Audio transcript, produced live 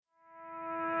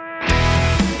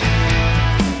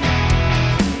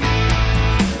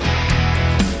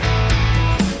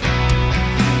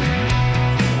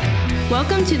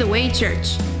Welcome to The Way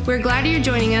Church. We're glad you're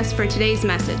joining us for today's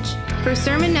message. For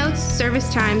sermon notes,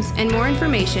 service times, and more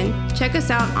information, check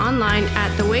us out online at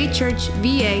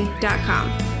thewaychurchva.com.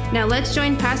 Now let's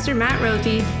join Pastor Matt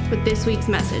Rothy with this week's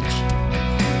message.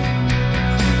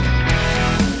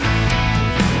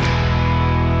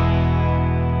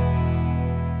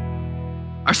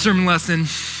 Our sermon lesson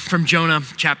from Jonah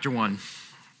chapter 1.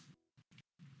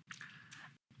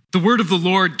 The word of the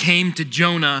Lord came to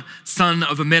Jonah, son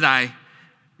of Amittai.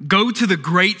 Go to the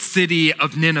great city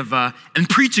of Nineveh and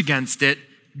preach against it,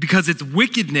 because its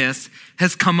wickedness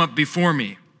has come up before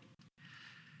me.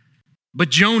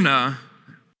 But Jonah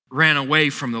ran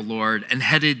away from the Lord and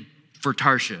headed for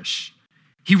Tarshish.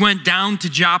 He went down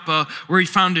to Joppa, where he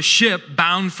found a ship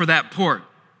bound for that port.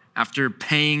 After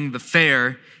paying the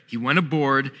fare, he went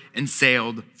aboard and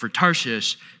sailed for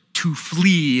Tarshish to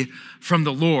flee from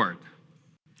the Lord.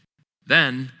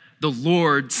 Then the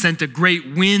Lord sent a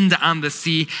great wind on the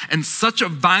sea, and such a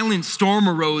violent storm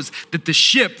arose that the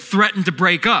ship threatened to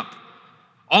break up.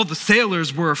 All the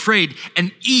sailors were afraid,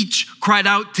 and each cried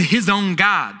out to his own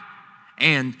God.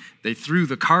 And they threw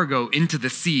the cargo into the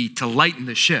sea to lighten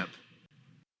the ship.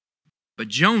 But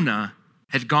Jonah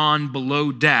had gone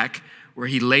below deck, where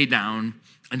he lay down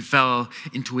and fell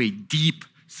into a deep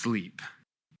sleep.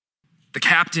 The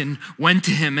captain went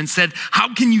to him and said,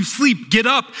 "How can you sleep? Get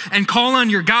up and call on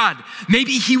your God.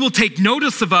 Maybe he will take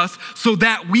notice of us so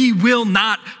that we will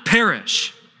not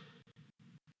perish."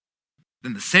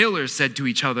 Then the sailors said to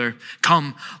each other,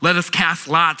 "Come, let us cast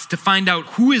lots to find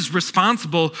out who is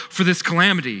responsible for this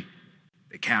calamity."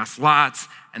 They cast lots,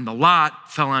 and the lot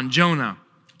fell on Jonah.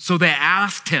 So they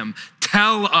asked him,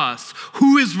 "Tell us,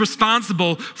 who is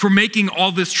responsible for making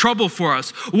all this trouble for us?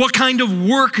 What kind of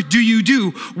work do you do?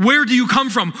 Where do you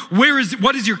come from?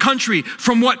 What is your country?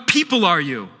 From what people are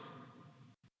you?"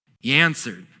 He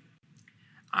answered,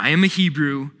 "I am a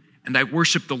Hebrew, and I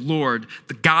worship the Lord,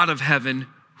 the God of heaven,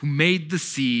 who made the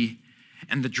sea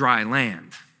and the dry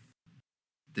land."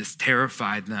 This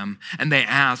terrified them, and they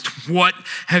asked, "What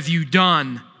have you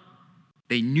done?"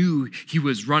 They knew he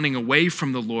was running away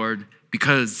from the Lord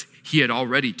because he had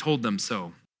already told them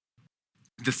so.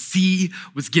 The sea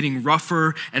was getting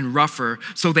rougher and rougher,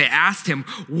 so they asked him,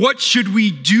 "What should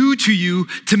we do to you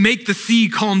to make the sea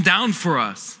calm down for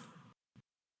us?"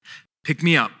 "Pick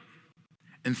me up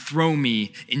and throw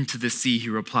me into the sea," he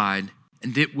replied,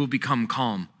 "and it will become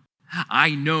calm. I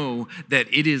know that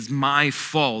it is my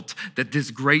fault that this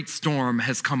great storm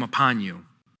has come upon you."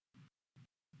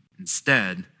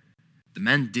 Instead, the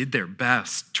men did their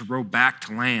best to row back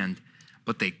to land,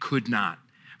 but they could not,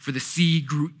 for the sea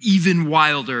grew even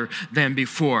wilder than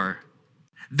before.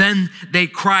 Then they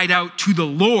cried out to the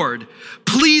Lord,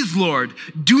 "Please, Lord,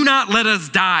 do not let us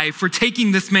die for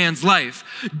taking this man's life.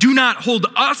 Do not hold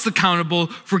us accountable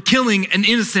for killing an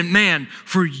innocent man,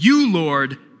 for you,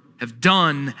 Lord, have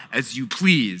done as you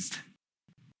pleased."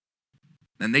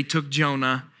 Then they took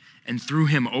Jonah and threw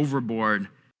him overboard,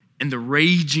 and the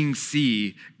raging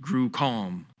sea grew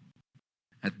calm.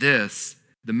 At this,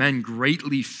 the men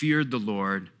greatly feared the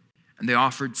Lord, and they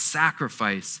offered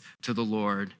sacrifice to the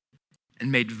Lord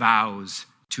and made vows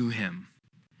to him.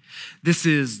 This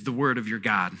is the word of your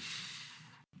God.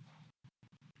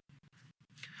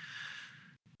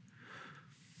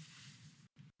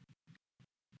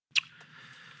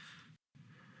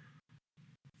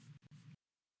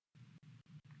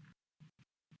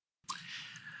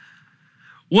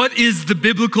 What is the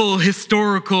biblical,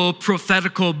 historical,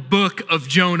 prophetical book of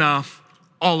Jonah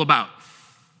all about?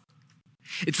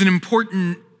 It's an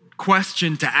important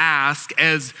question to ask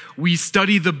as we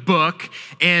study the book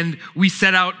and we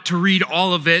set out to read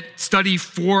all of it, study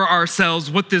for ourselves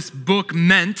what this book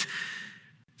meant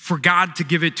for God to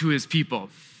give it to his people.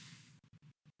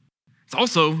 It's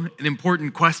also an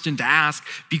important question to ask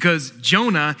because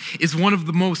Jonah is one of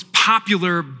the most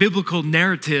popular biblical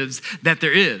narratives that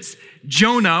there is.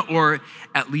 Jonah, or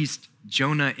at least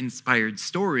Jonah-inspired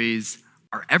stories,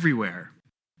 are everywhere.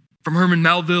 From Herman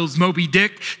Melville's Moby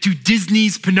Dick to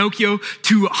Disney's Pinocchio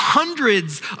to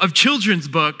hundreds of children's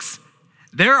books,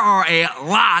 there are a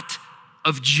lot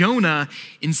of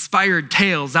Jonah-inspired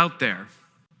tales out there.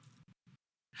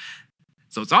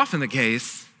 So it's often the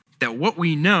case that what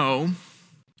we know,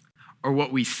 or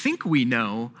what we think we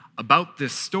know about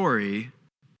this story,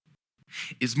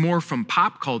 is more from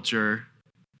pop culture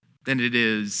than it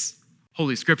is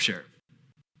Holy Scripture.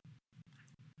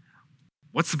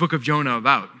 What's the book of Jonah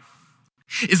about?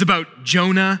 Is it about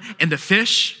Jonah and the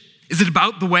fish? Is it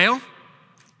about the whale?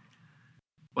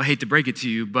 Well, I hate to break it to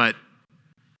you, but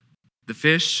the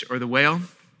fish or the whale,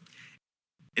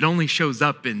 it only shows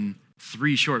up in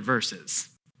 3 short verses.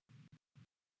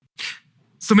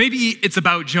 So maybe it's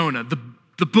about Jonah,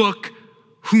 the book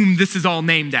whom this is all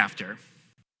named after.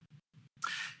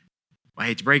 I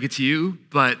hate to break it to you,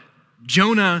 but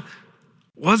Jonah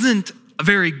wasn't a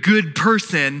very good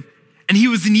person, and he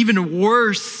was an even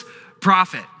worse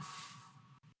prophet.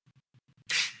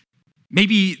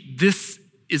 Maybe this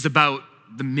is about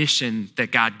the mission that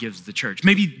God gives the church.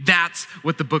 Maybe that's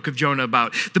what the book of Jonah is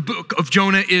about. The book of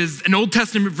Jonah is an Old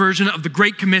Testament version of the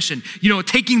Great Commission,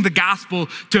 taking the gospel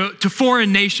to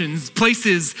foreign nations,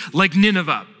 places like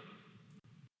Nineveh.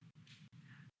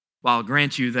 Well, I'll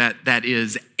grant you that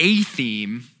is a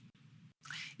theme,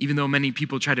 even though many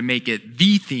people try to make it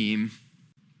the theme.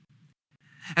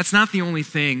 That's not the only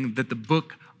thing that the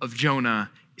book of Jonah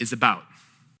is about.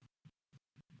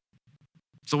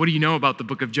 So what do you know about the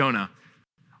book of Jonah?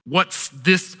 What's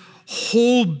this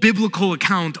whole biblical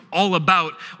account all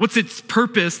about? What's its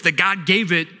purpose that God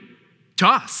gave it to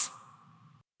us?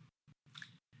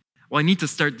 Well, I need to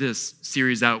start this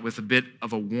series out with a bit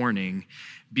of a warning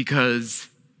because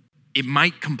it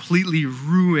might completely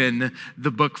ruin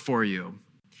the book for you.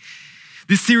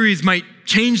 This series might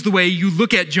change the way you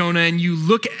look at Jonah and you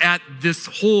look at this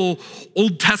whole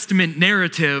Old Testament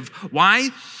narrative. Why?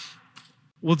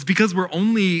 Well, it's because we're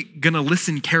only going to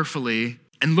listen carefully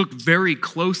and look very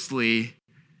closely,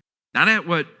 not at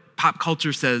what pop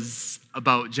culture says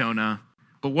about Jonah,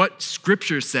 but what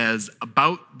Scripture says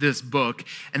about this book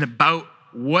and about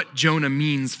what Jonah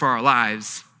means for our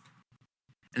lives.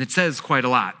 And it says quite a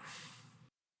lot.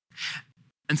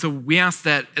 And so we ask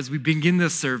that as we begin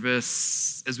this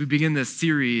service, as we begin this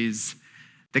series,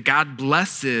 that God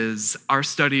blesses our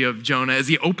study of Jonah as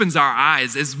he opens our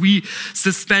eyes, as we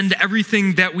suspend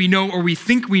everything that we know or we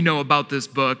think we know about this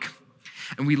book,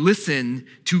 and we listen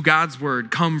to God's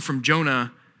word come from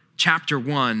Jonah chapter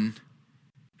 1,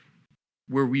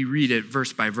 where we read it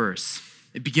verse by verse.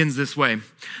 It begins this way.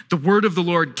 The word of the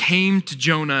Lord came to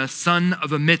Jonah, son of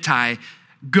Amittai.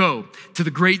 Go to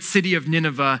the great city of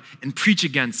Nineveh and preach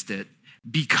against it,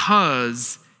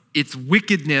 because its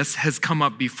wickedness has come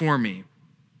up before me.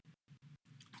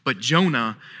 But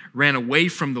Jonah ran away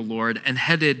from the Lord and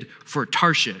headed for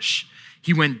Tarshish.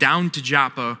 He went down to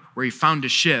Joppa, where he found a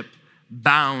ship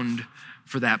bound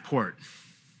for that port.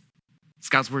 It's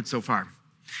God's word so far.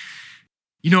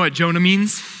 You know what Jonah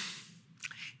means?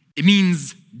 It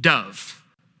means dove.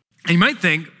 And you might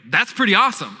think, that's pretty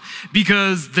awesome,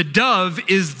 because the dove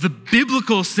is the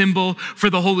biblical symbol for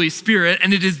the Holy Spirit,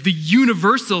 and it is the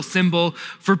universal symbol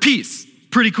for peace.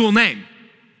 Pretty cool name.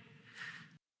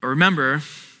 But remember,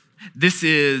 this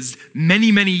is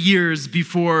many, many years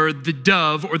before the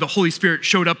dove or the Holy Spirit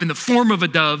showed up in the form of a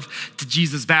dove to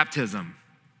Jesus' baptism.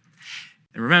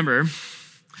 And remember,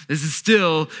 this is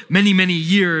still many, many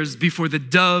years before the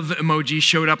dove emoji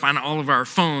showed up on all of our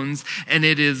phones, and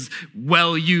it is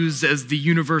well used as the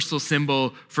universal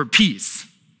symbol for peace.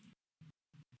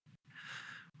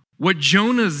 What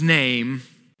Jonah's name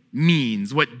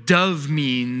means, what dove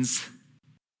means,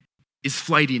 is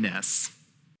flightiness.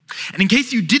 And in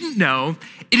case you didn't know,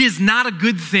 it is not a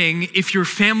good thing if your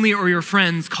family or your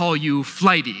friends call you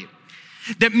flighty.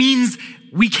 That means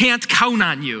we can't count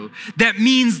on you. That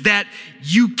means that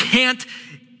you can't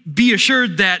be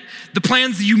assured that the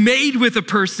plans that you made with a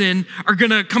person are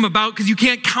gonna come about because you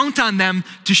can't count on them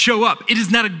to show up. It is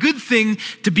not a good thing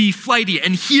to be flighty.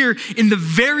 And here in the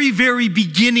very, very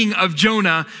beginning of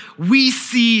Jonah, we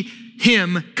see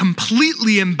him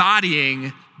completely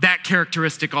embodying that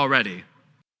characteristic already.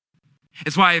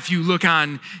 It's why if you look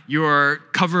on your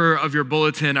cover of your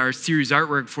bulletin, our series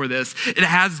artwork for this, it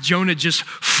has Jonah just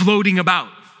floating about.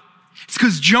 It's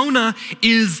because Jonah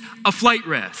is a flight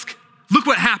risk. Look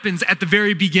what happens at the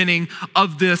very beginning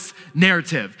of this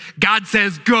narrative. God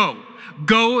says, go,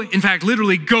 in fact,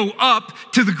 literally go up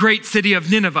to the great city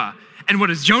of Nineveh. And what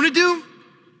does Jonah do?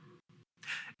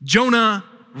 Jonah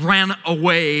ran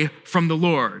away from the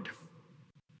Lord.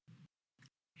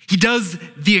 He does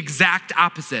the exact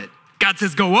opposite. God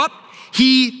says, go up,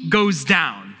 he goes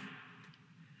down.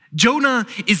 Jonah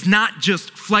is not just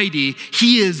flighty,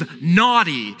 he is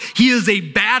naughty. He is a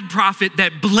bad prophet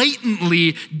that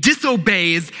blatantly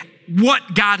disobeys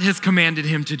what God has commanded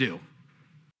him to do.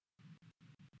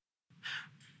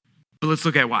 But let's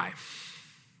look at why.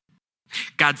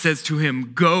 God says to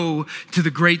him, go to the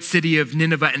great city of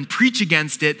Nineveh and preach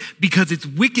against it, because its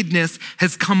wickedness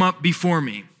has come up before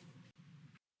me.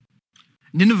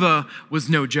 Nineveh was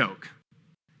no joke.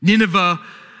 Nineveh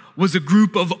was a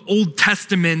group of Old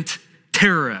Testament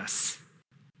terrorists.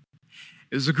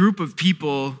 It was a group of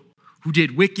people who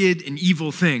did wicked and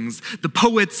evil things. The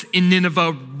poets in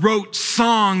Nineveh wrote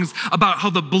songs about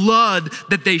how the blood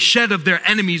that they shed of their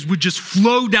enemies would just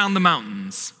flow down the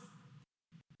mountains.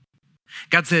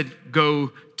 God said,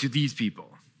 go to these people.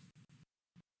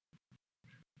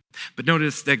 But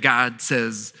notice that God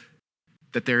says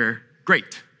that they're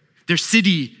great. Their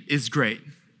city is great.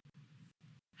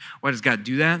 Why does God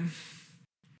do that?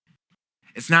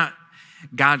 It's not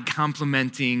God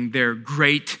complimenting their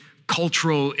great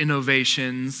cultural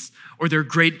innovations or their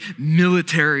great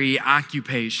military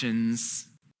occupations.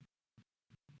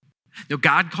 No,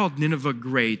 God called Nineveh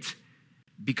great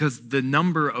because the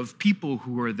number of people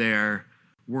who were there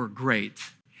were great.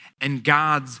 And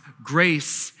God's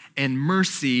grace and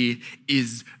mercy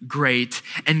is great,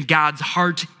 and God's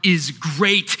heart is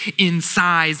great in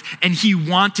size, and he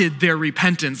wanted their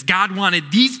repentance. God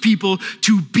wanted these people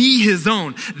to be his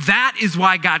own. That is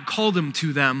why God called them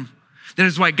to them. That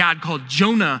is why God called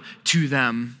Jonah to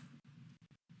them.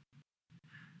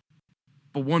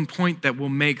 But one point that we'll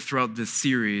make throughout this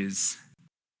series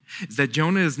is that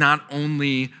Jonah is not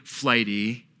only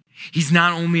flighty, he's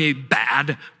not only a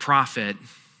bad prophet,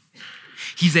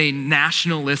 he's a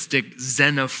nationalistic,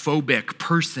 xenophobic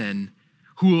person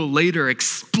who will later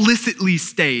explicitly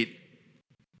state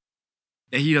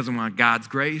that he doesn't want God's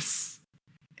grace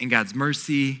and God's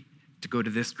mercy to go to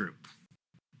this group.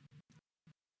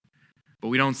 But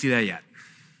we don't see that yet.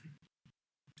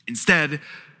 Instead,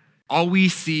 all we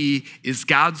see is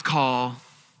God's call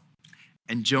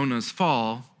and Jonah's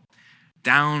fall,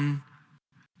 down,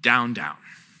 down, down.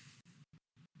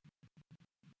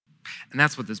 And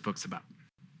that's what this book's about.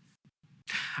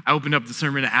 I opened up the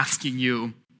sermon asking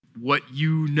you what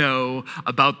you know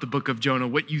about the book of Jonah,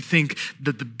 what you think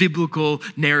that the biblical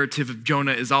narrative of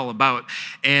Jonah is all about.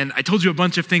 And I told you a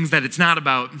bunch of things that it's not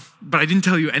about, but I didn't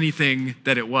tell you anything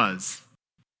that it was.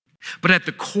 But at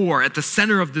the core, at the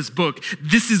center of this book,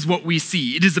 this is what we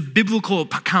see. It is a biblical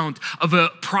account of a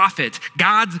prophet,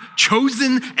 God's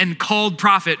chosen and called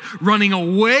prophet, running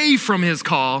away from his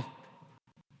call.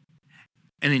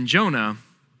 And in Jonah,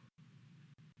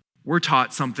 we're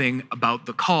taught something about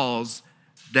the calls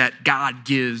that God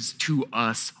gives to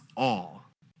us all.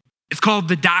 It's called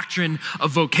the doctrine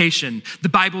of vocation. The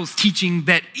Bible is teaching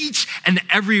that each and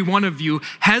every one of you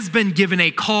has been given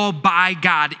a call by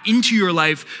God into your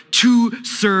life to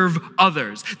serve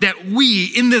others. That we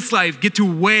in this life get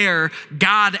to wear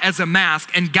God as a mask,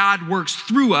 and God works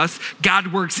through us.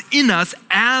 God works in us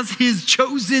as his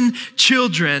chosen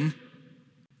children.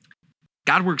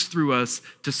 God works through us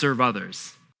to serve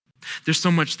others. There's so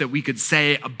much that we could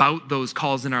say about those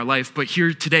calls in our life, but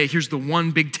here today, here's the one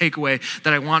big takeaway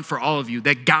that I want for all of you,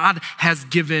 that God has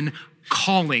given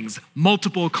callings,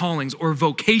 multiple callings or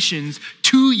vocations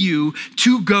to you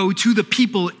to go to the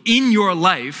people in your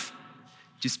life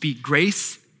to speak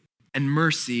grace and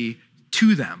mercy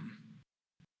to them.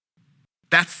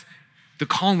 That's the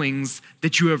callings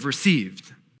that you have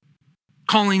received.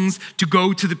 Callings to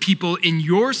go to the people in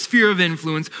your sphere of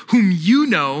influence whom you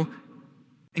know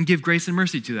and give grace and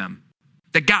mercy to them.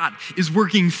 That God is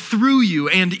working through you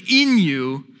and in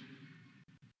you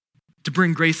to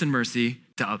bring grace and mercy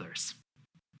to others.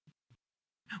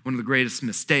 One of the greatest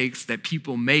mistakes that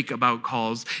people make about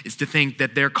calls is to think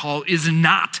that their call is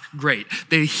not great.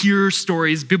 They hear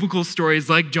stories, biblical stories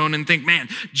like Jonah, and think, man,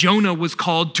 Jonah was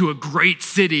called to a great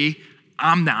city.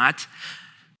 I'm not.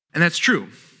 And that's true.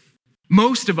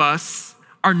 Most of us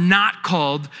are not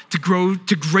called to grow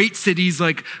to great cities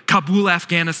like Kabul,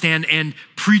 Afghanistan, and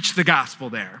preach the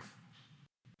gospel there.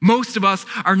 Most of us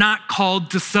are not called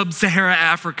to sub-Saharan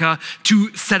Africa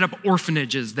to set up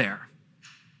orphanages there.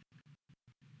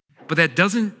 But that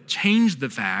doesn't change the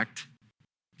fact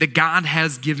that God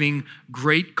has given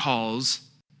great calls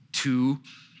to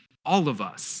all of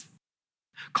us.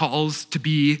 Calls to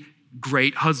be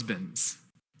great husbands.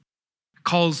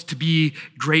 Calls to be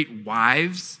great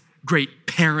wives, great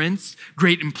parents,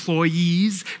 great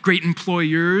employees, great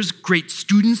employers, great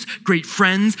students, great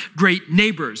friends, great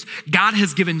neighbors. God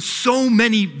has given so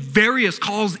many various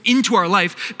calls into our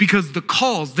life because the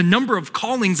calls, the number of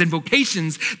callings and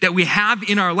vocations that we have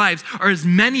in our lives are as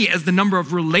many as the number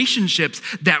of relationships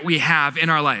that we have in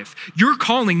our life. Your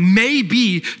calling may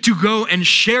be to go and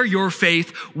share your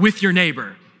faith with your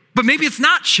neighbor. But maybe it's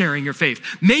not sharing your faith.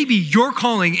 Maybe your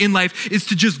calling in life is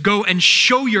to just go and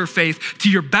show your faith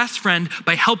to your best friend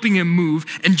by helping him move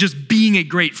and just being a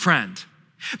great friend.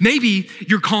 Maybe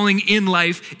your calling in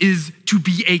life is to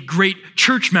be a great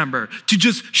church member, to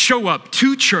just show up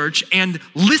to church and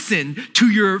listen to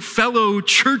your fellow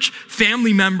church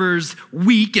family members'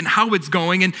 week and how it's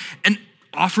going and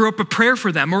offer up a prayer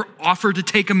for them or offer to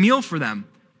take a meal for them.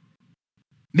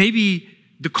 Maybe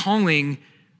the calling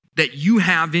that you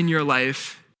have in your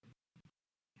life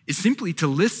is simply to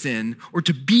listen or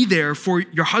to be there for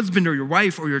your husband or your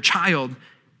wife or your child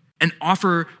and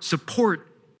offer support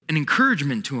and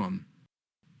encouragement to them.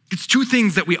 It's two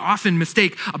things that we often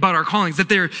mistake about our callings, that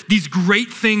they're these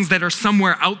great things that are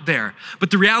somewhere out there.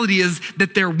 But the reality is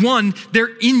that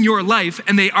they're in your life,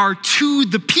 and they are to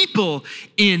the people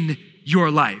in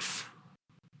your life.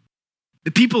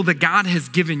 The people that God has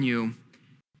given you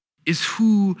is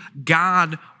who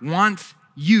God wants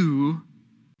you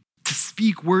to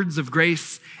speak words of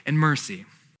grace and mercy.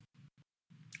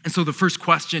 And so the first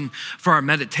question for our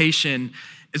meditation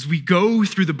as we go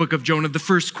through the book of Jonah, the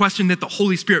first question that the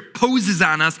Holy Spirit poses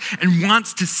on us and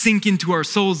wants to sink into our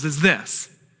souls is this: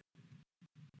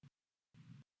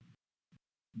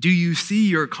 do you see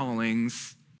your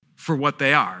callings for what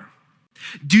they are?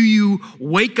 Do you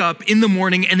wake up in the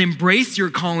morning and embrace your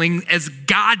calling as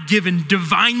God-given,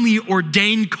 divinely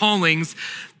ordained callings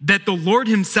that the Lord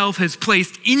himself has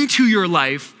placed into your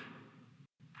life?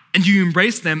 And do you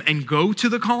embrace them and go to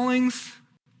the callings?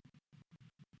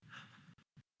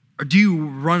 Or do you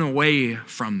run away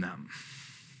from them?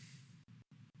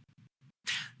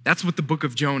 That's what the book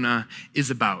of Jonah is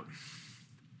about.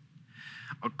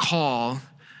 A call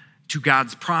to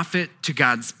God's prophet, to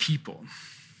God's people.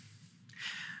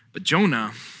 But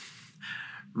Jonah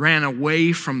ran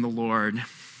away from the Lord,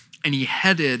 and he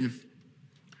headed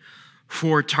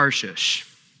for Tarshish.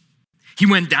 He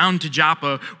went down to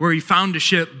Joppa, where he found a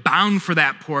ship bound for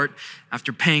that port.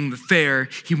 After paying the fare,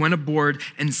 he went aboard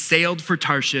and sailed for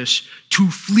Tarshish to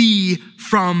flee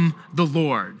from the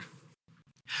Lord.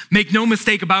 Make no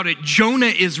mistake about it, Jonah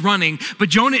is running, but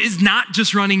Jonah is not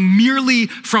just running merely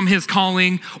from his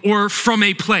calling or from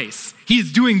a place. He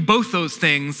is doing both those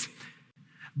things,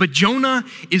 but Jonah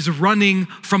is running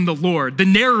from the Lord. The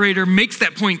narrator makes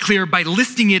that point clear by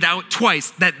listing it out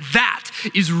twice, that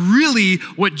is really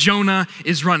what Jonah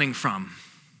is running from.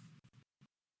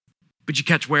 But you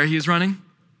catch where he is running?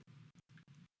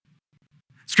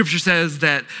 Scripture says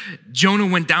that Jonah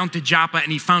went down to Joppa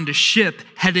and he found a ship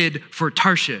headed for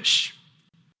Tarshish.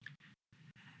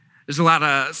 There's a lot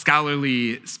of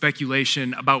scholarly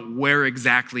speculation about where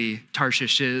exactly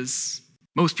Tarshish is.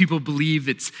 Most people believe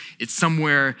it's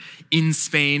somewhere in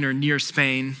Spain or near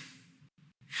Spain.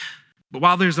 But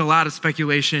while there's a lot of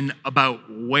speculation about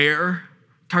where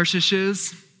Tarshish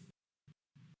is,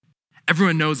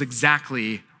 everyone knows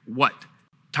exactly what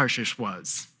Tarshish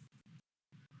was.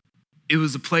 It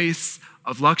was a place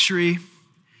of luxury.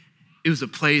 It was a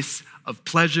place of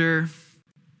pleasure.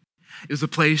 It was a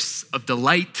place of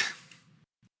delight.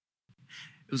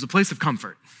 It was a place of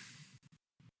comfort.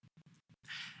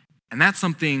 And that's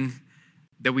something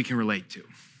that we can relate to.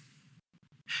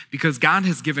 Because God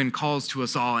has given calls to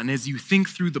us all, and as you think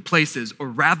through the places, or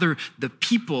rather the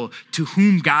people to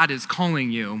whom God is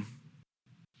calling you,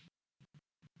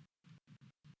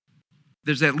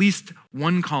 there's at least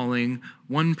one calling,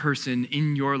 one person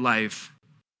in your life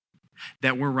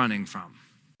that we're running from.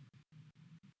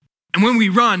 And when we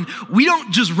run, we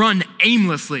don't just run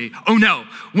aimlessly. Oh no,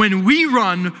 when we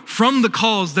run from the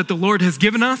calls that the Lord has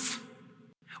given us,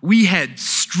 we head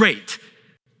straight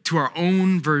to our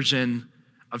own version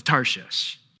of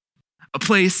Tarshish, a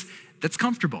place that's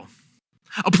comfortable,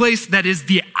 a place that is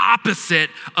the opposite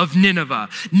of Nineveh.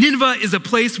 Nineveh is a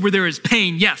place where there is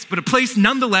pain, yes, but a place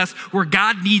nonetheless where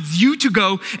God needs you to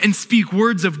go and speak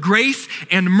words of grace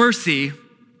and mercy.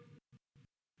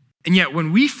 And yet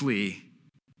when we flee,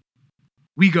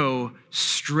 we go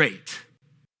straight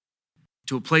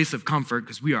to a place of comfort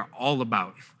because we are all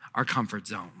about our comfort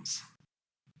zones.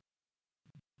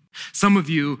 Some of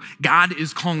you, God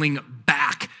is calling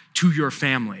back to your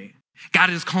family. God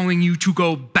is calling you to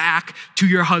go back to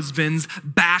your husbands,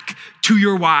 back to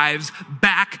your wives,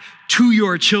 back to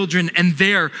your children and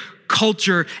their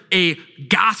culture, a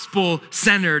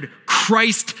gospel-centered,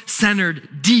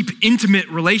 Christ-centered, deep, intimate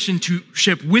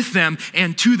relationship with them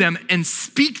and to them and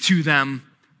speak to them.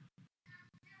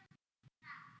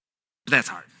 But that's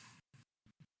hard.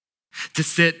 To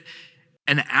sit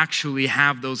and actually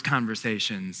have those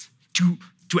conversations, to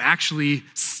actually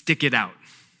stick it out.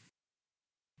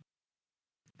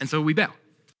 And so we bail.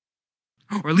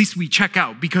 Or at least we check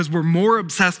out because we're more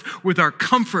obsessed with our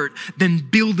comfort than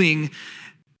building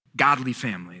godly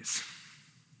families.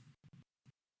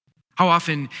 How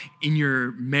often in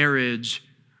your marriage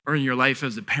or in your life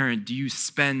as a parent do you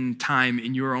spend time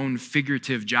in your own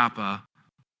figurative Joppa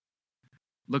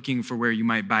looking for where you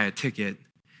might buy a ticket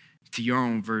to your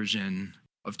own version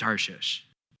of Tarshish?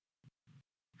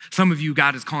 Some of you,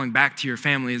 God is calling back to your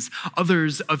families.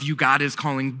 Others of you, God is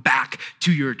calling back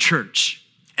to your church.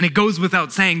 And it goes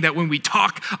without saying that when we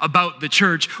talk about the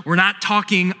church, we're not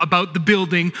talking about the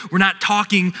building, we're not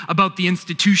talking about the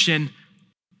institution,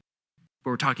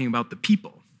 but we're talking about the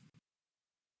people.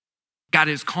 God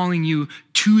is calling you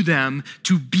to them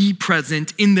to be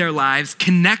present in their lives,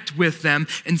 connect with them,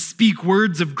 and speak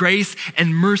words of grace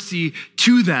and mercy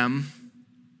to them.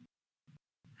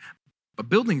 But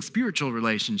building spiritual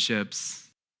relationships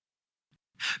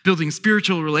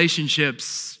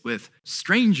with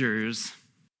strangers,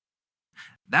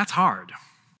 that's hard.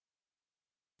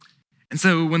 And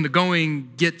so when the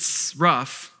going gets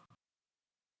rough,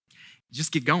 you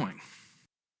just get going.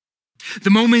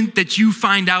 The moment that you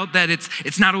find out that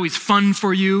it's not always fun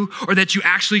for you, or that you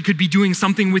actually could be doing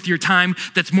something with your time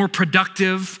that's more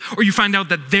productive, or you find out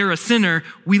that they're a sinner,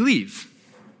 we leave.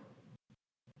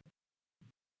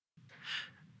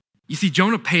 You see,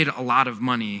 Jonah paid a lot of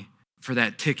money for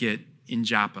that ticket in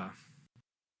Joppa.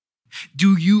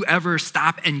 Do you ever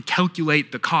stop and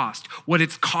calculate the cost, what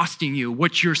it's costing you,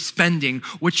 what you're spending,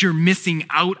 what you're missing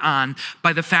out on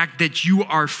by the fact that you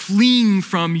are fleeing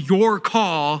from your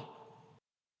call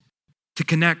to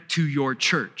connect to your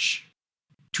church,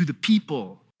 to the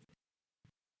people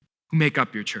who make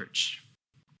up your church?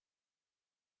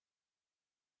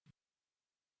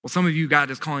 Well, some of you, God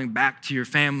is calling back to your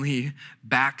family,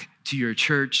 back to your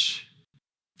church.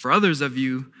 For others of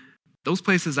you, those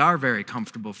places are very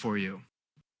comfortable for you.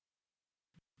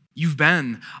 You've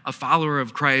been a follower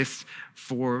of Christ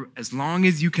for as long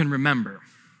as you can remember.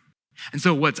 And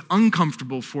so what's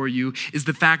uncomfortable for you is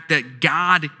the fact that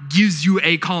God gives you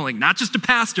a calling, not just a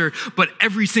pastor, but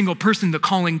every single person, the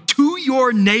calling to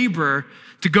your neighbor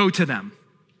to go to them,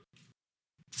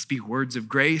 to speak words of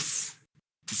grace,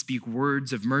 to speak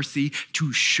words of mercy,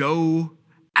 to show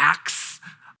acts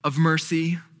of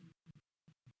mercy.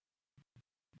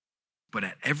 But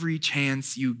at every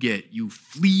chance you get, you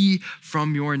flee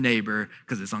from your neighbor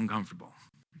because it's uncomfortable.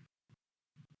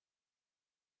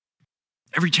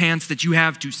 Every chance that you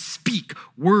have to speak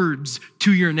words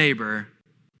to your neighbor,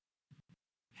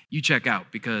 you check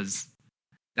out because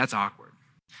that's awkward.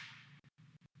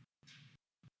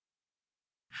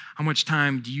 How much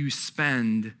time do you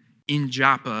spend in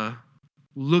Joppa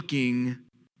looking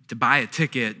to buy a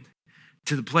ticket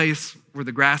to the place where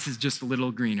the grass is just a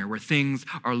little greener, where things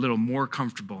are a little more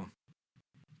comfortable,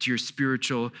 to your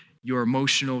spiritual, your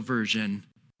emotional version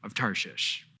of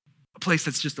Tarshish? A place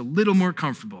that's just a little more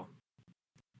comfortable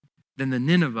than the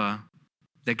Nineveh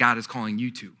that God is calling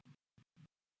you to.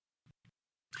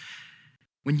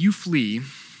 When you flee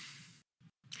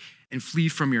and flee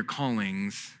from your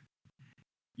callings,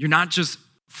 you're not just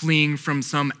fleeing from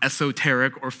some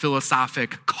esoteric or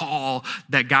philosophic call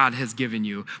that God has given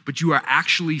you, but you are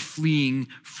actually fleeing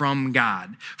from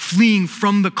God, fleeing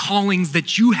from the callings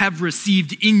that you have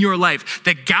received in your life,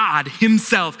 that God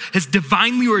himself has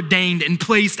divinely ordained and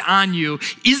placed on you,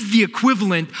 is the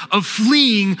equivalent of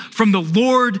fleeing from the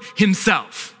Lord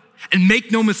himself. And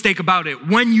make no mistake about it,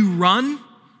 when you run,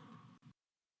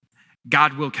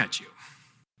 God will catch you.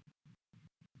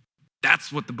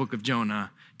 That's what the book of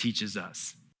Jonah teaches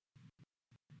us.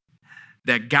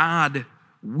 That God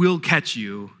will catch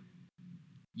you.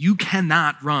 You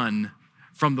cannot run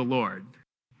from the Lord.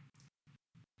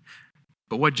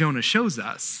 But what Jonah shows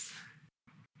us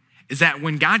is that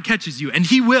when God catches you, and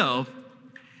he will,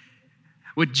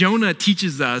 what Jonah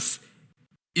teaches us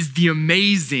is the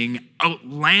amazing,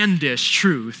 outlandish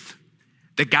truth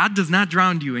that God does not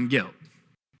drown you in guilt.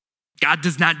 God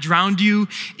does not drown you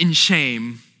in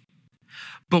shame.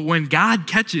 But when God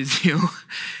catches you,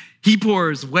 he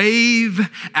pours wave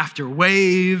after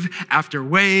wave after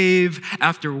wave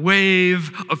after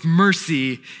wave of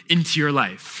mercy into your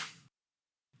life.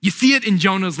 You see it in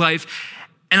Jonah's life,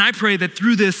 and I pray that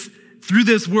through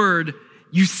this word,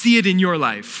 you see it in your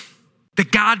life.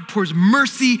 That God pours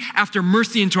mercy after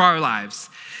mercy into our lives.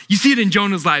 You see it in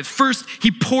Jonah's life. First,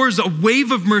 he pours a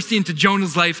wave of mercy into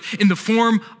Jonah's life in the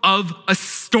form of a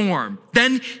storm.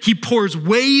 Then he pours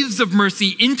waves of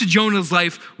mercy into Jonah's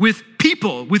life with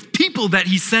people that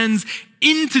he sends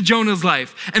into Jonah's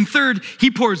life. And third, he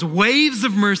pours waves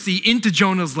of mercy into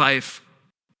Jonah's life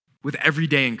with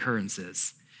everyday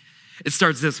occurrences. It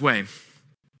starts this way.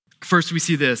 First, we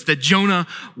see this, that Jonah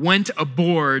went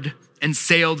aboard and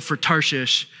sailed for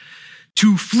Tarshish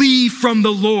to flee from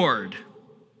the Lord.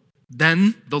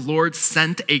 Then the Lord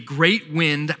sent a great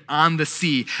wind on the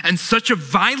sea, and such a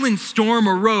violent storm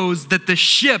arose that the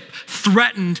ship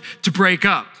threatened to break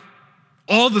up.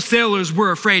 All the sailors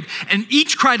were afraid, and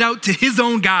each cried out to his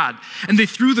own God, and they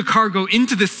threw the cargo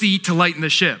into the sea to lighten the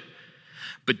ship.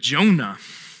 But Jonah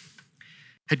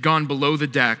had gone below the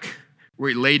deck, where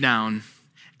he lay down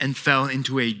and fell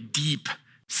into a deep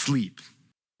sleep.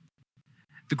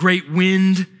 The great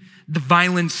wind, the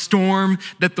violent storm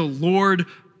that the Lord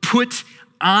put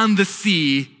on the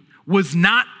sea was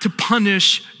not to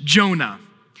punish Jonah.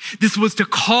 This was to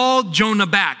call Jonah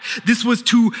back. This was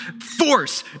to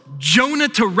force Jonah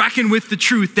to reckon with the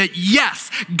truth that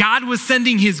yes, God was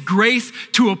sending his grace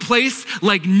to a place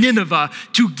like Nineveh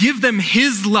to give them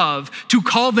his love, to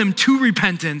call them to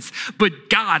repentance. But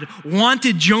God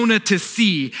wanted Jonah to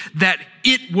see that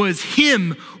it was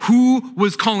him who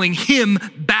was calling him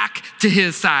back to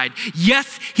his side.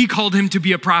 Yes, he called him to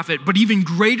be a prophet, but even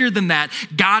greater than that,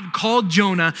 God called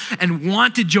Jonah and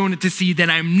wanted Jonah to see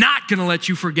that I'm not going to let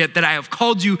you forget that I have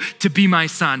called you to be my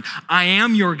son. I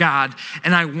am your God,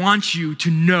 and I want you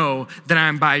to know that I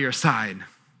am by your side.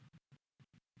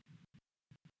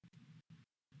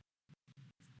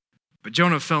 But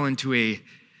Jonah fell into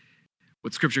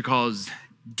what scripture calls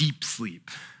deep sleep,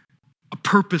 a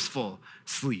purposeful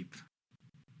sleep.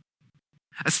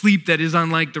 A sleep that is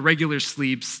unlike the regular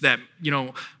sleeps that,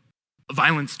 a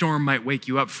violent storm might wake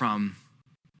you up from.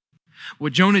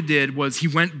 What Jonah did was he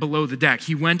went below the deck.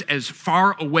 He went as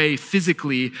far away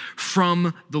physically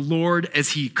from the Lord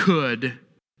as he could.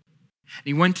 And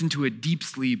he went into a deep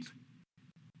sleep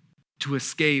to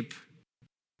escape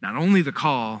not only the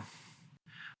call,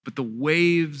 but the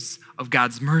waves of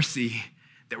God's mercy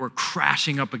that were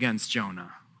crashing up against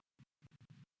Jonah.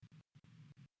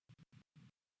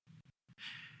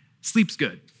 Sleep's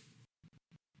good.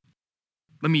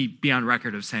 Let me be on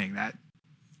record of saying that.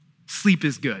 Sleep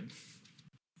is good.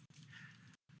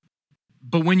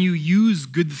 But when you use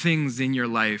good things in your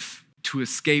life to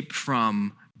escape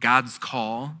from God's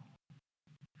call,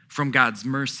 from God's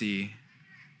mercy,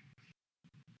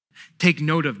 take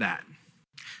note of that.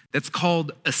 That's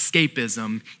called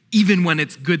escapism, even when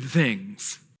it's good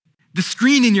things. The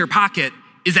screen in your pocket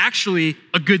is actually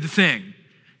a good thing.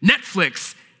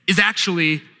 Netflix is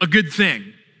actually a good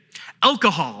thing.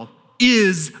 Alcohol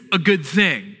is a good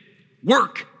thing.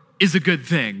 Work is a good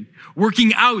thing.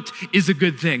 Working out is a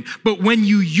good thing. But when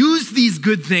you use these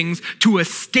good things to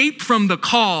escape from the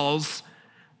calls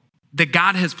that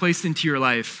God has placed into your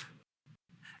life,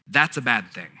 that's a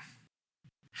bad thing.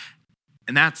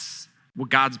 And that's what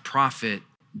God's prophet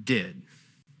did.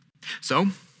 So,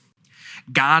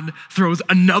 God throws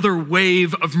another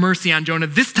wave of mercy on Jonah,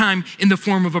 this time in the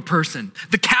form of a person.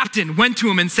 The captain went to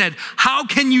him and said, "How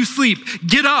can you sleep?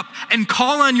 Get up and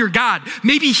call on your God.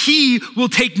 Maybe he will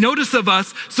take notice of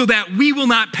us so that we will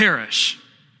not perish."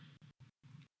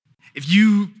 If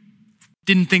you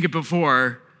didn't think it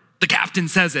before, the captain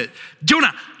says it.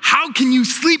 "Jonah, how can you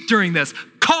sleep during this?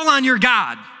 Call on your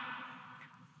God."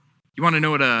 You want to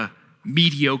know what a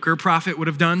mediocre prophet would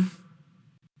have done?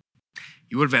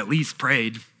 You would have at least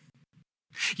prayed.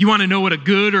 You want to know what a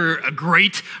good or a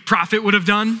great prophet would have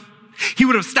done? He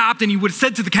would have stopped and he would have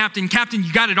said to the captain, "Captain,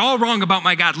 you got it all wrong about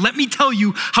my God. Let me tell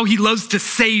you how he loves to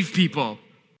save people."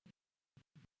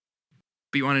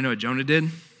 But you want to know what Jonah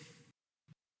did?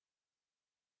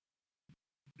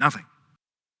 Nothing.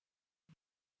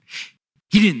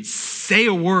 He didn't say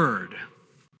a word.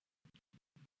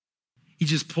 He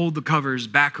just pulled the covers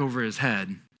back over his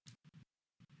head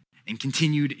and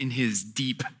continued in his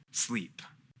deep sleep.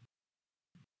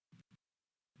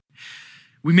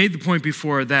 We made the point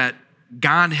before that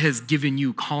God has given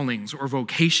you callings or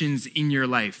vocations in your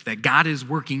life, that God is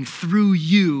working through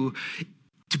you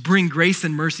to bring grace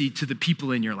and mercy to the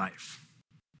people in your life.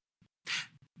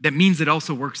 That means it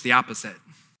also works the opposite.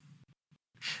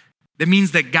 That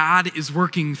means that God is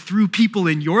working through people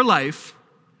in your life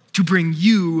to bring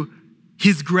you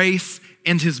his grace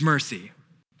and his mercy.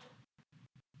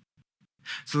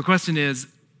 So the question is,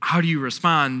 how do you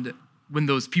respond when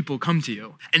those people come to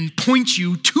you and point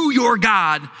you to your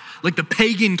God like the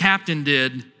pagan captain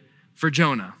did for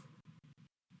Jonah?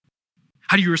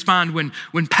 How do you respond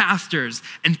when pastors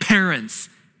and parents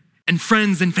and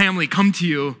friends and family come to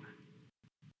you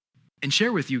and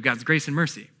share with you God's grace and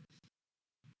mercy?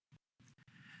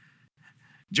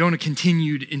 Jonah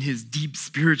continued in his deep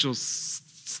spiritual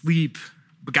sleep,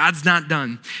 but God's not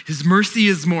done. His mercy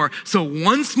is more. So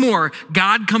once more,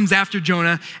 God comes after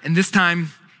Jonah, and this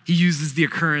time he uses the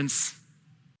occurrence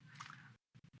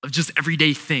of just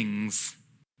everyday things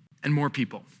and more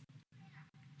people.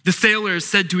 The sailors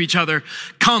said to each other,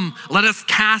 "Come, let us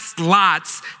cast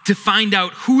lots to find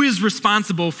out who is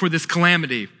responsible for this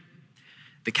calamity."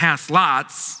 They cast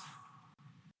lots,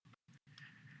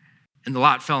 and the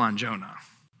lot fell on Jonah.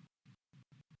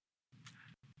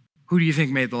 Who do you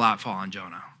think made the lot fall on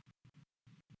Jonah?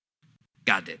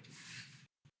 God did.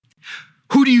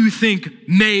 Who do you think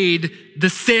made the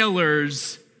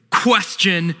sailors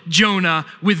question Jonah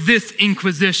with this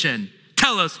inquisition?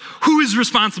 Tell us, who is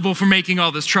responsible for making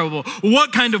all this trouble?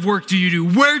 What kind of work do you do?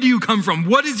 Where do you come from?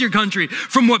 What is your country?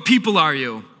 From what people are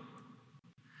you?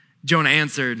 Jonah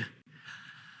answered,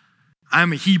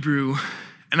 I'm a Hebrew,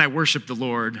 and I worship the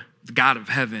Lord, the God of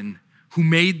heaven, who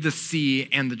made the sea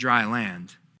and the dry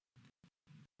land.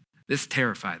 This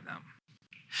terrified them.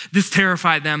 This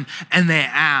terrified them, and they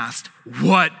asked,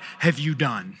 "What have you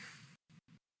done?"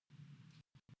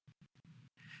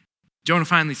 Jonah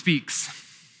finally speaks,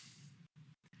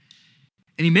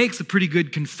 and he makes a pretty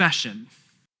good confession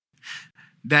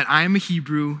that I am a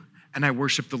Hebrew and I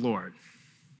worship the Lord.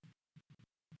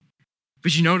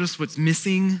 But you notice what's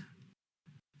missing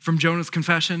from Jonah's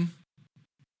confession?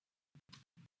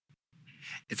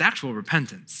 It's actual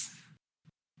repentance.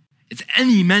 It's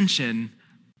any mention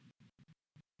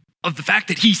of the fact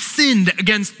that he sinned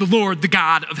against the Lord, the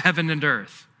God of heaven and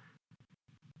earth.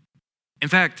 In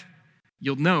fact,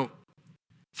 you'll note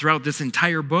throughout this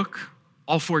entire book,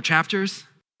 all 4 chapters,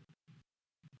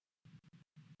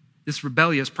 this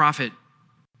rebellious prophet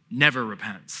never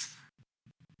repents,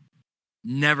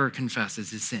 never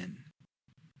confesses his sin.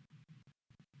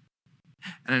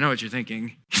 And I know what you're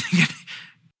thinking.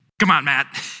 Come on, Matt.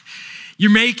 You're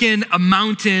making a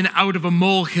mountain out of a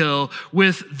molehill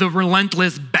with the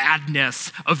relentless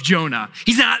badness of Jonah.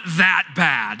 He's not that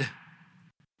bad.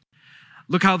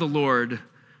 Look how the Lord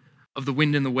of the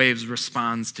wind and the waves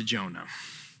responds to Jonah.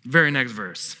 Very next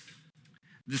verse.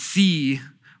 The sea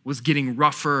was getting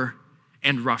rougher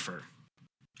and rougher.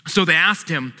 So they asked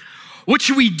him, "What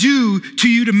should we do to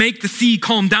you to make the sea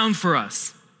calm down for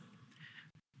us?"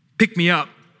 "Pick me up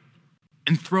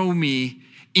and throw me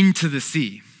into the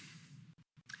sea,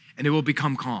 and it will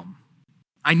become calm.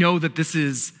 I know that this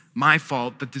is my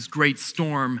fault, that this great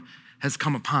storm has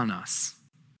come upon us."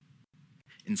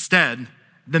 Instead,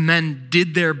 the men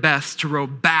did their best to row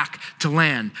back to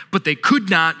land, but they could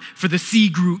not, for the sea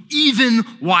grew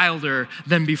even wilder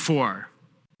than before.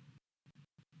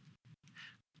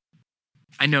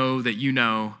 I know that you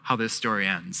know how this story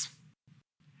ends.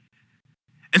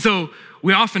 And so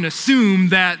we often assume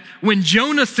that when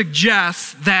Jonah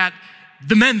suggests that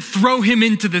the men throw him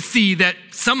into the sea, that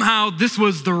somehow this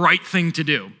was the right thing to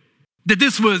do. That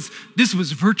this was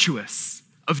virtuous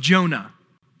of Jonah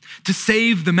to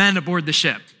save the men aboard the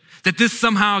ship. That this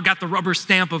somehow got the rubber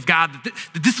stamp of God,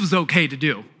 that this was okay to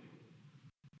do.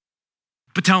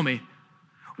 But tell me,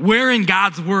 where in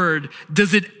God's word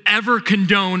does it ever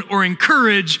condone or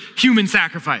encourage human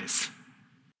sacrifice?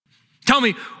 Tell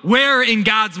me, where in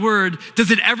God's word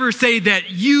does it ever say that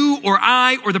you or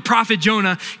I or the prophet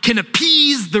Jonah can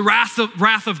appease the wrath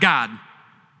of God?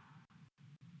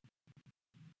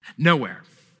 Nowhere.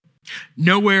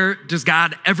 Nowhere does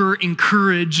God ever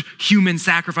encourage human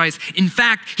sacrifice. In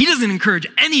fact, he doesn't encourage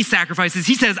any sacrifices.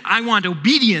 He says, "I want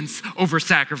obedience over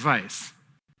sacrifice."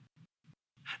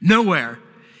 Nowhere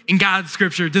in God's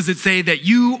scripture does it say that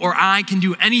you or I can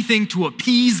do anything to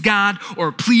appease God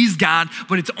or please God,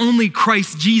 but it's only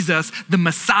Christ Jesus, the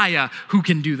Messiah, who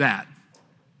can do that.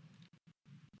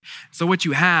 So what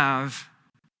you have,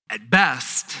 at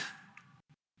best,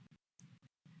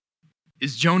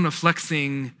 is Jonah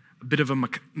flexing a bit of a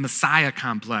Messiah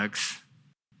complex.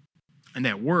 And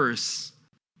at worst,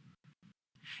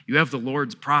 you have the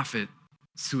Lord's prophet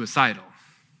suicidal.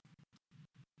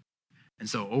 And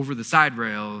so over the side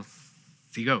rail,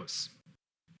 he goes.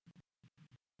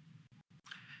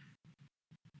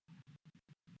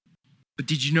 But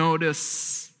did you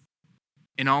notice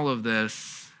in all of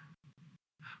this,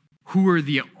 who are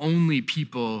the only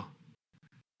people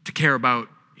to care about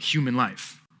human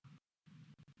life?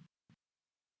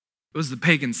 It was the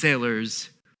pagan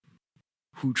sailors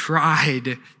who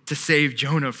tried to save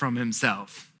Jonah from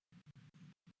himself.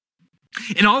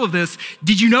 In all of this,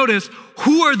 did you notice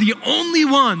who are the only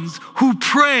ones who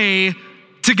pray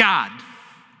to God?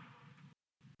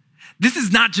 This is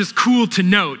not just cool to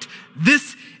note.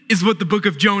 This is what the book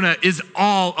of Jonah is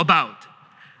all about.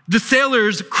 The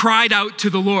sailors cried out to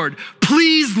the Lord,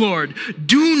 "Please, Lord,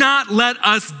 do not let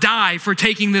us die for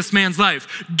taking this man's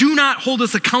life. Do not hold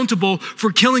us accountable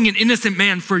for killing an innocent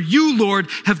man, for you, Lord,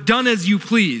 have done as you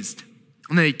pleased."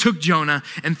 And they took Jonah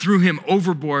and threw him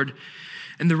overboard,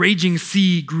 and the raging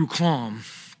sea grew calm.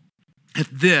 At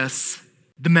this,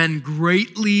 the men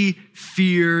greatly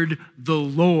feared the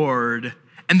Lord,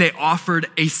 and they offered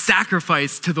a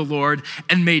sacrifice to the Lord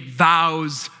and made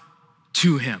vows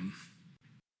to him.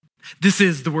 This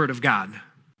is the word of God.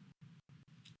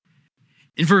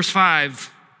 In verse 5,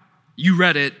 you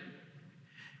read it.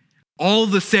 All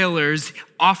the sailors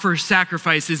offer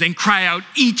sacrifices and cry out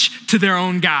each to their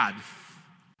own God.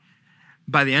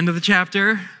 By the end of the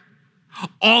chapter,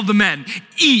 All the men,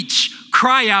 each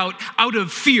cry out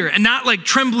of fear, and not like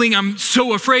trembling, I'm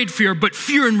so afraid fear, but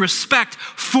fear and respect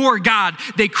for God.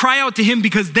 They cry out to him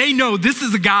because they know this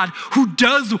is a God who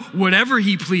does whatever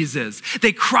he pleases.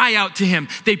 They cry out to him.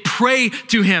 They pray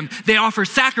to him. They offer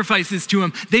sacrifices to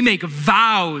him. They make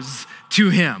vows to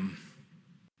him.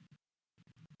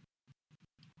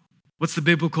 What's the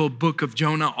biblical book of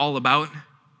Jonah all about?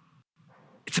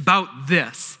 It's about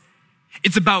this.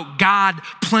 It's about God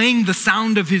playing the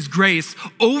sound of his grace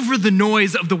over the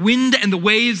noise of the wind and the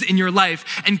waves in your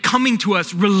life and coming to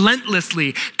us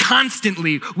relentlessly,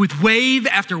 constantly, with wave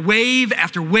after wave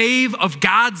after wave of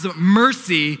God's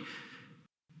mercy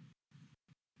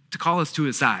to call us to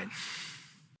his side,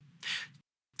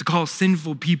 to call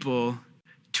sinful people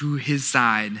to his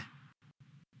side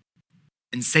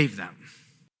and save them.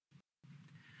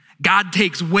 God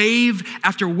takes wave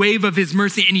after wave of his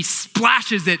mercy and he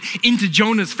splashes it into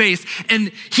Jonah's face.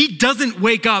 And he doesn't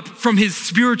wake up from his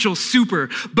spiritual stupor,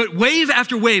 but wave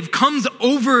after wave comes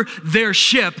over their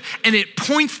ship and it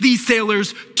points these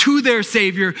sailors to their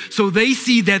Savior so they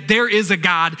see that there is a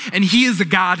God and he is a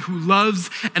God who loves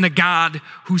and a God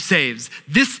who saves.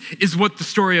 This is what the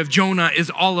story of Jonah is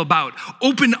all about.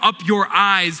 Open up your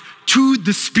eyes to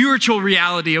the spiritual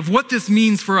reality of what this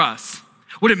means for us.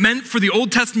 What it meant for the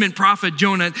Old Testament prophet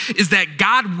Jonah is that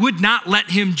God would not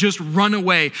let him just run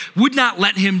away, would not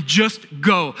let him just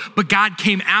go, but God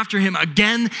came after him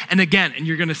again and again. And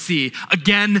you're gonna see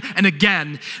again and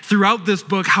again throughout this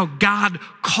book how God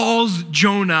calls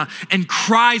Jonah and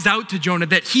cries out to Jonah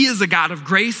that he is a God of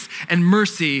grace and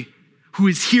mercy who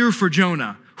is here for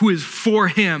Jonah, who is for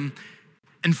him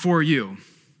and for you.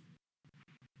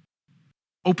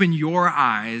 Open your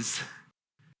eyes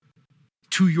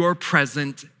to your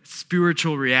present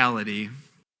spiritual reality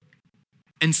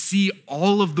and see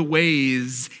all of the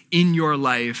ways in your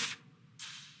life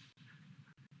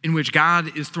in which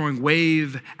God is throwing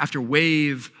wave after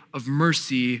wave of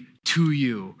mercy to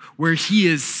you, where he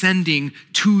is sending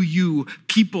to you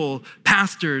people,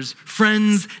 pastors,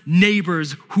 friends,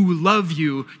 neighbors who love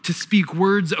you to speak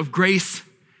words of grace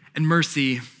and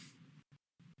mercy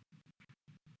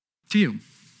to you.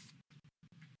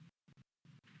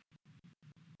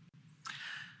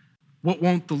 What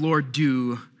won't the Lord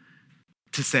do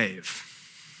to save?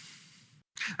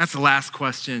 That's the last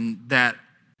question that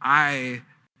I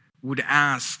would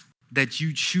ask that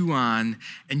you chew on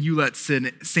and you let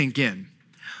sink in.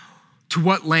 To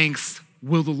what lengths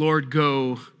will the Lord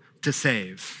go to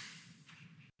save?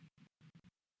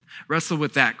 Wrestle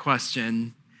with that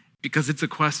question because it's a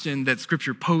question that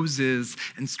Scripture poses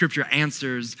and Scripture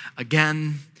answers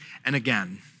again and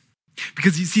again.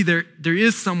 Because you see, there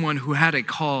is someone who had a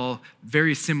call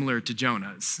very similar to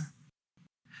Jonah's.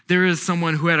 There is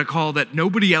someone who had a call that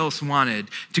nobody else wanted,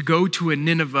 to go to a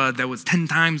Nineveh that was 10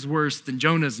 times worse than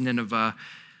Jonah's Nineveh,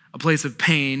 a place of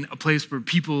pain, a place where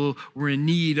people were in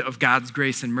need of God's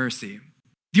grace and mercy.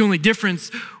 The only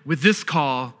difference with this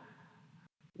call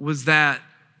was that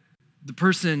the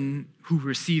person who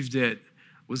received it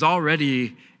was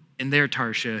already in their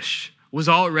Tarshish, was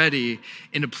already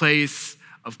in a place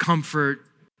of comfort,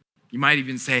 you might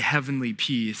even say heavenly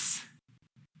peace.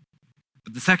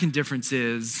 But the second difference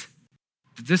is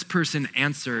that this person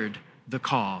answered the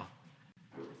call.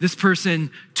 This person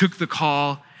took the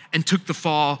call and took the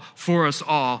fall for us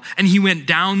all. And he went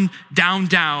down, down,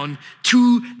 down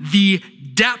to the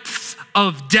depths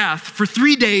of death for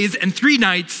 3 days and 3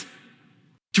 nights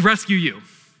to rescue you.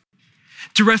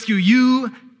 To rescue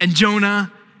you and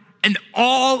Jonah and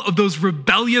all of those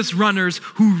rebellious runners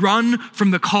who run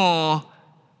from the call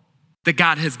that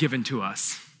God has given to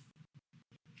us.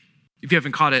 If you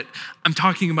haven't caught it, I'm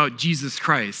talking about Jesus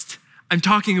Christ. I'm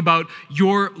talking about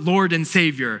your Lord and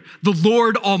Savior, the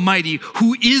Lord Almighty,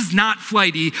 who is not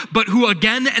flighty, but who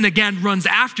again and again runs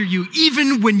after you,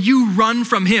 even when you run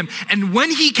from him. And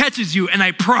when he catches you, and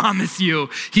I promise you,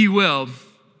 he will,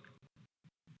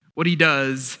 what he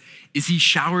does is he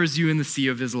showers you in the sea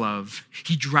of his love.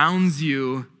 He drowns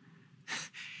you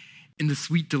in the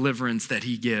sweet deliverance that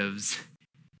he gives.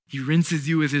 He rinses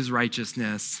you with his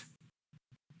righteousness,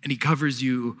 and he covers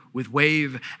you with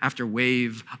wave after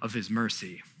wave of his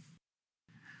mercy.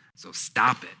 So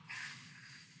stop it.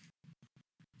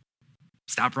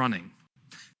 Stop running.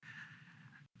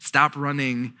 Stop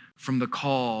running from the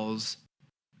calls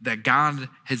that God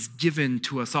has given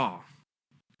to us all.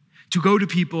 To go to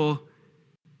people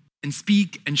and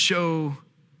speak and show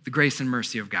the grace and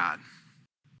mercy of God.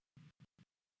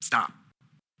 Stop.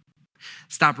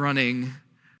 Stop running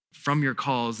from your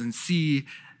calls and see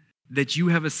that you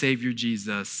have a Savior,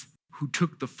 Jesus, who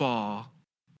took the fall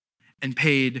and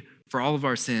paid for all of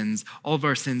our sins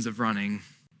of running,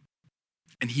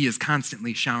 and he is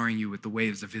constantly showering you with the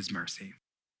waves of his mercy.